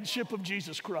accept the headship of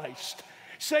Jesus Christ,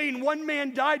 saying one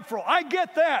man died for all. I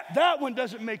get that. That one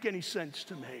doesn't make any sense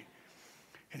to me.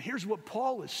 And here's what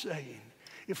Paul is saying.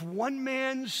 If one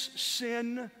man's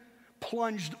sin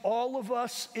plunged all of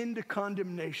us into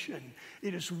condemnation,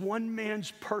 it is one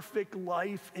man's perfect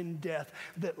life and death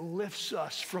that lifts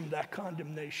us from that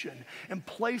condemnation and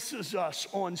places us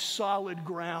on solid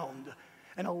ground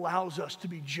and allows us to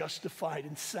be justified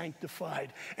and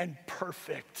sanctified and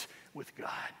perfect with God.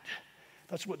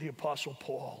 That's what the Apostle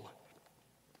Paul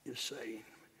is saying.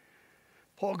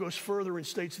 Paul goes further and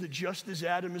states that just as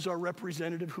Adam is our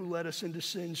representative who led us into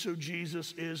sin, so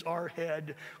Jesus is our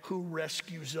head who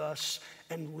rescues us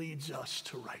and leads us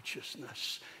to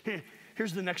righteousness.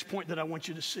 Here's the next point that I want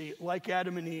you to see. Like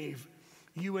Adam and Eve,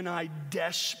 you and I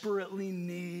desperately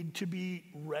need to be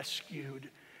rescued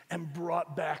and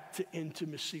brought back to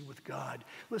intimacy with God.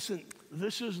 Listen,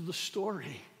 this is the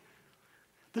story.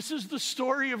 This is the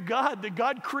story of God, that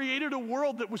God created a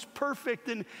world that was perfect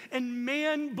and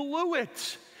man blew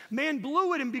it. Man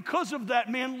blew it, and because of that,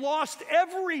 man lost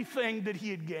everything that he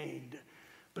had gained.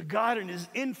 But God, in his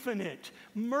infinite,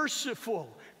 merciful,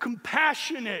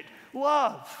 compassionate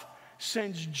love,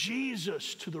 sends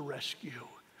Jesus to the rescue.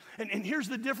 And here's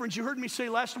the difference. You heard me say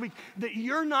last week that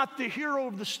you're not the hero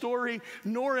of the story,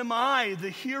 nor am I the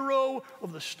hero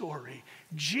of the story.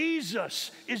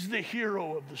 Jesus is the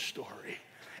hero of the story.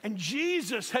 And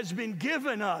Jesus has been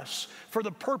given us for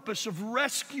the purpose of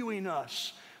rescuing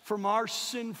us from our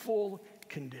sinful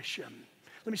condition.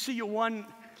 Let me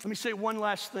say one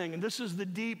last thing, and this is the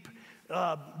deep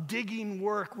digging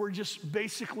work. We're just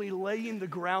basically laying the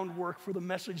groundwork for the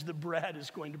message that Brad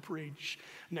is going to preach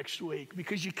next week.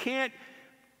 Because you can't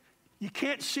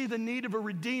see the need of a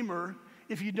redeemer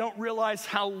if you don't realize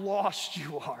how lost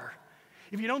you are.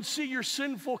 If you don't see your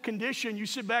sinful condition, you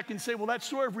sit back and say, well, that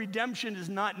story of redemption is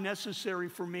not necessary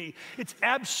for me. It's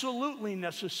absolutely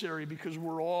necessary because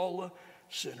we're all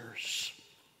sinners.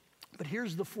 But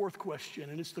here's the fourth question,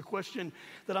 and it's the question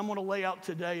that I'm going to lay out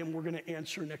today and we're going to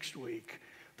answer next week.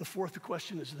 The fourth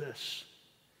question is this: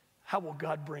 how will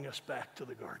God bring us back to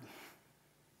the garden?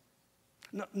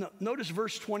 Notice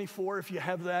verse 24, if you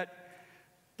have that,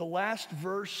 the last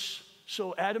verse.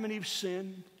 So Adam and Eve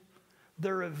sinned.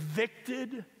 They're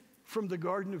evicted from the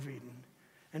Garden of Eden.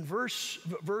 And verse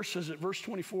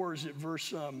 24? Is it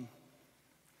verse,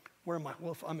 where am I?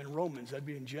 Well, if I'm in Romans, that'd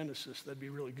be in Genesis. That'd be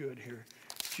really good here.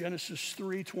 Genesis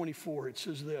 3:24, it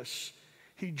says this: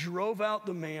 He drove out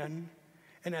the man,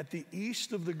 and at the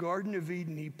east of the Garden of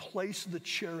Eden, he placed the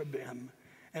cherubim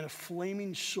and a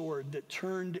flaming sword that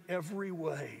turned every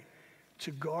way to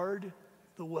guard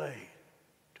the way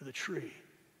to the tree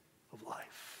of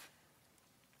life.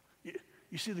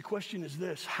 You see, the question is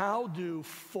this: how do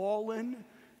fallen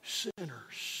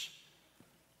sinners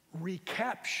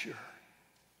recapture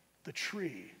the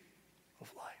tree of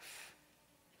life?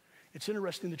 It's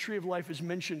interesting, the tree of life is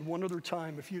mentioned one other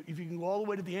time. If you can go all the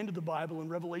way to the end of the Bible in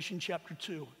Revelation chapter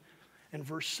 2 and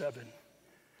verse 7,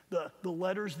 the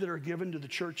letters that are given to the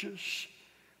churches,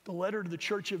 the letter to the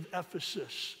church of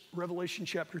Ephesus, Revelation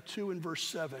chapter 2 and verse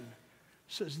 7,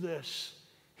 says this: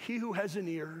 He who has an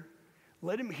ear,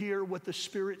 let him hear what the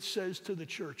Spirit says to the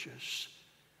churches.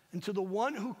 And to the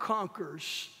one who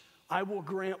conquers, I will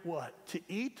grant what? To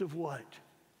eat of what?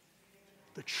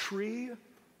 The tree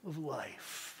of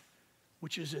life,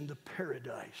 which is in the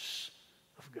paradise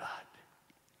of God.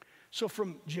 So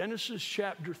from Genesis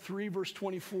chapter 3, verse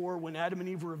 24, when Adam and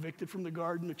Eve were evicted from the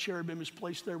garden, the cherubim is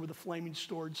placed there with a flaming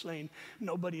sword saying,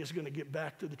 nobody is going to get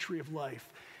back to the tree of life.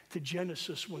 To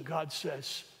Genesis, when God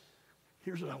says,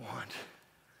 here's what I want.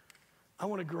 I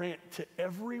want to grant to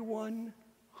everyone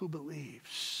who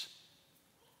believes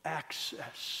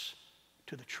access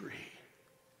to the tree,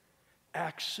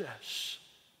 access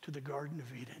to the Garden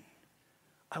of Eden.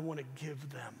 I want to give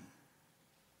them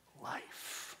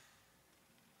life.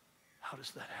 How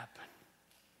does that happen?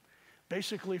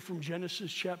 Basically, from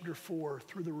Genesis chapter 4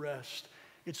 through the rest,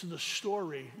 it's the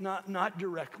story, not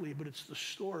directly, but it's the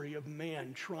story of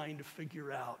man trying to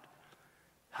figure out,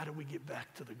 how do we get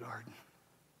back to the garden?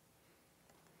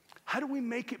 How do we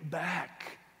make it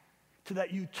back to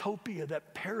that utopia,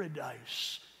 that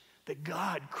paradise that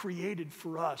God created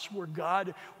for us, where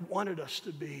God wanted us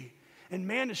to be? And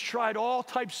man has tried all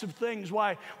types of things,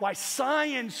 why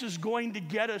science is going to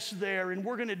get us there, and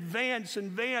we're going to advance,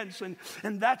 and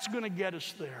that's going to get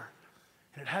us there.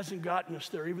 And it hasn't gotten us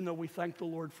there, even though we thank the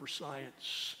Lord for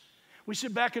science. We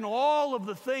sit back in all of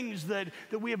the things that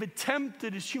we have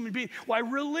attempted as human beings. Why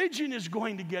religion is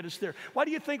going to get us there. Why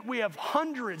do you think we have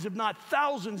hundreds, if not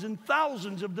thousands and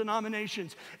thousands of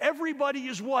denominations? Everybody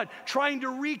is what? Trying to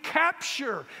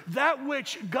recapture that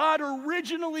which God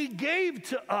originally gave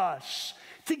to us.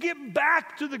 To get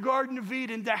back to the Garden of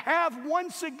Eden, to have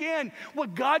once again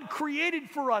what God created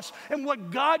for us and what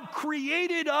God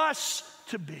created us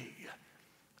to be.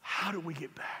 How do we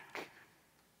get back?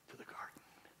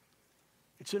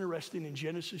 It's interesting, in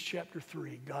Genesis chapter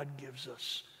 3, God gives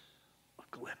us a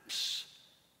glimpse,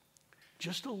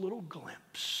 just a little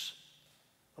glimpse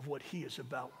of what he is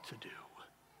about to do.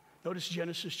 Notice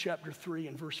Genesis chapter 3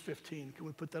 and verse 15. Can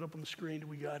we put that up on the screen? Do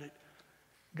we got it?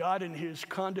 God, in his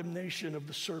condemnation of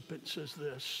the serpent, says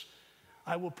this,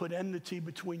 I will put enmity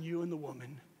between you and the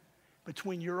woman,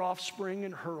 between your offspring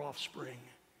and her offspring.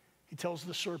 He tells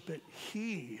the serpent,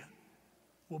 he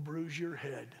will bruise your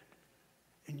head,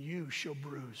 and you shall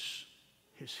bruise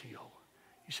his heel.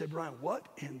 You say, Brian, what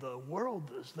in the world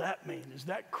does that mean? Is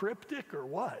that cryptic or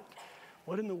what?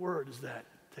 What in the world is that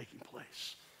taking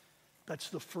place? That's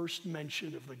the first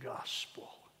mention of the gospel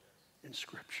in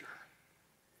Scripture.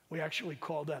 We actually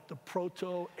call that the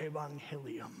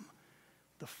proto-evangelium,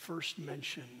 the first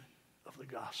mention of the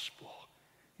gospel.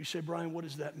 You say, Brian, what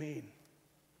does that mean?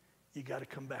 You got to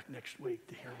come back next week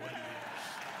to hear what it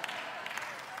means.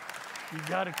 You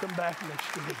got to come back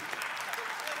next week.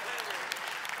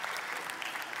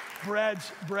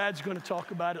 Brad's going to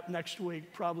talk about it next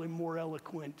week, probably more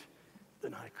eloquent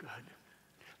than I could.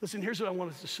 Listen, here's what I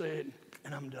wanted to say,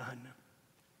 and I'm done.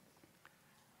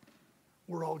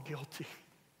 We're all guilty.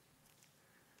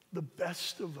 The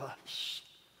best of us,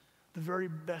 the very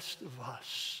best of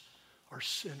us, are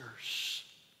sinners,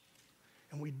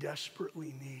 and we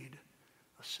desperately need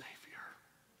a Savior.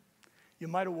 You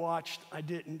might have watched, I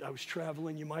didn't, I was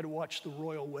traveling, you might have watched the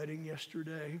royal wedding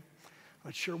yesterday. I'm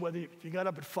not sure whether if you got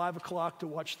up at 5 o'clock to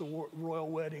watch the royal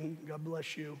wedding, God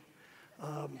bless you.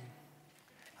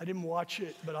 I didn't watch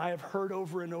it, but I have heard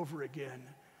over and over again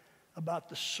about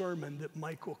the sermon that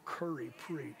Michael Curry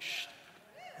preached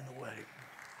in the wedding.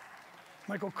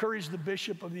 Michael Curry's the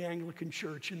bishop of the Anglican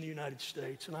Church in the United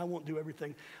States, and I won't do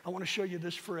everything. I want to show you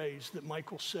this phrase that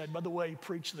Michael said. By the way, he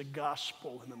preached the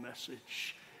gospel in the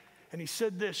message. And he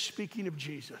said this, speaking of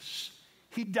Jesus.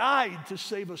 He died to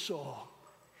save us all.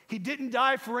 He didn't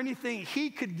die for anything he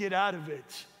could get out of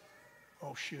it.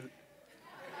 Oh, shoot.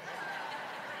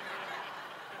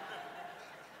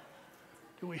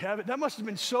 Do we have it? That must have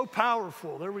been so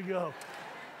powerful. There we go.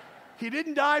 He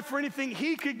didn't die for anything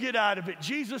he could get out of it.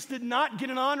 Jesus did not get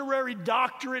an honorary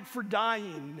doctorate for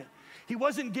dying. He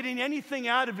wasn't getting anything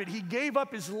out of it. He gave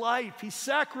up his life. He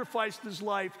sacrificed his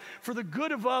life for the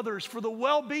good of others, for the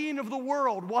well-being of the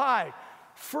world. Why?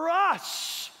 For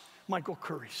us, Michael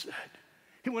Curry said.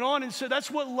 He went on and said, that's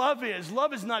what love is.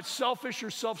 Love is not selfish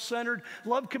or self-centered.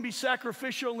 Love can be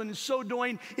sacrificial, and in so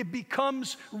doing, it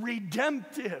becomes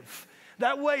redemptive.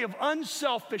 That way of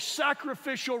unselfish,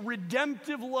 sacrificial,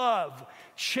 redemptive love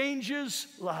changes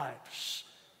lives.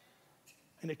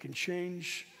 And it can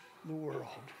change the world.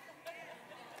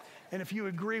 And if you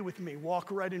agree with me, walk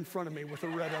right in front of me with a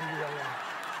red umbrella.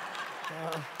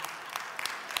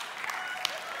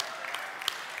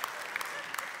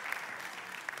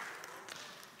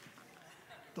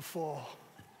 The fall.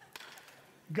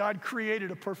 God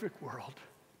created a perfect world.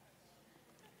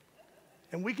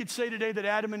 And we could say today that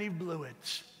Adam and Eve blew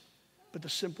it. But the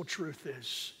simple truth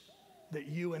is that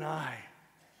you and I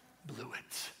blew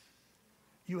it.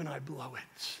 You and I blow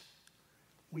it.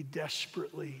 We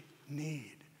desperately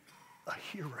need a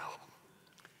hero.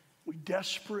 We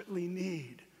desperately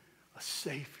need a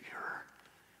Savior.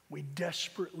 We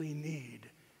desperately need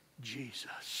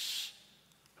Jesus,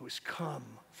 who has come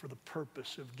for the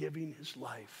purpose of giving his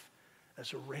life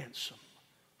as a ransom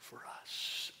for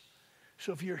us.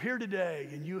 So if you're here today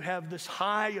and you have this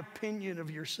high opinion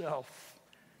of yourself,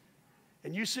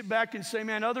 and you sit back and say,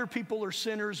 man, other people are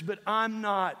sinners, but I'm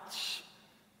not,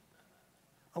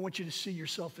 I want you to see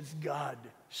yourself as God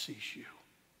sees you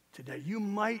today. You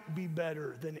might be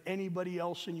better than anybody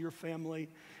else in your family.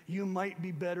 You might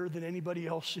be better than anybody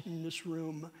else in this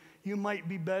room. You might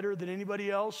be better than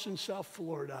anybody else in South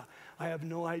Florida. I have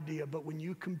no idea. But when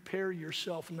you compare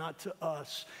yourself not to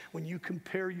us, when you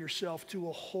compare yourself to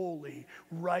a holy,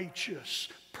 righteous,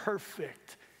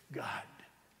 perfect God,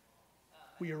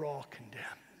 we are all condemned.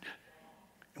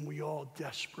 And we all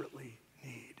desperately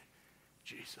need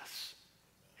Jesus.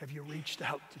 Have you reached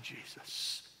out to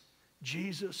Jesus?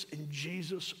 Jesus and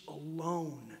Jesus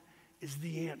alone is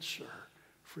the answer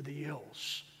for the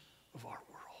ills of our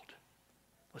world.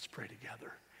 Let's pray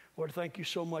together. Lord, thank you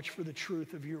so much for the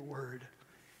truth of your word.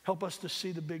 Help us to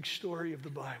see the big story of the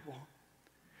Bible.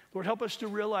 Lord, help us to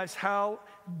realize how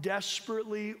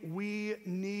desperately we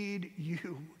need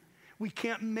you. We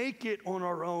can't make it on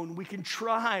our own. We can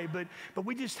try, but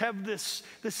we just have this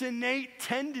innate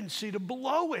tendency to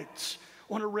blow it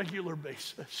on a regular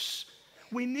basis.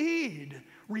 We need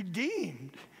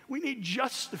redeemed. We need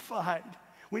justified.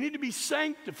 We need to be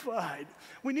sanctified.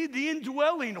 We need the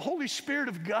indwelling Holy Spirit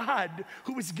of God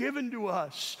who is given to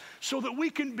us so that we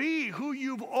can be who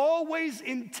you've always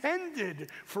intended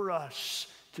for us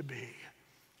to be.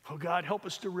 Oh God, help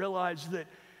us to realize that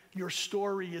your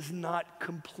story is not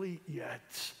complete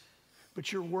yet,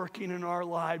 but you're working in our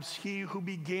lives. He who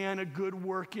began a good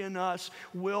work in us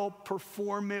will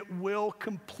perform it, will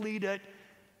complete it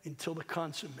until the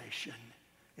consummation,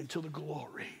 until the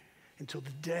glory, until the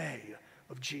day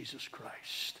of Jesus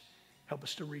Christ. Help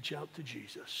us to reach out to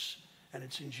Jesus. And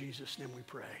it's in Jesus' name we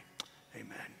pray.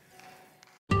 Amen.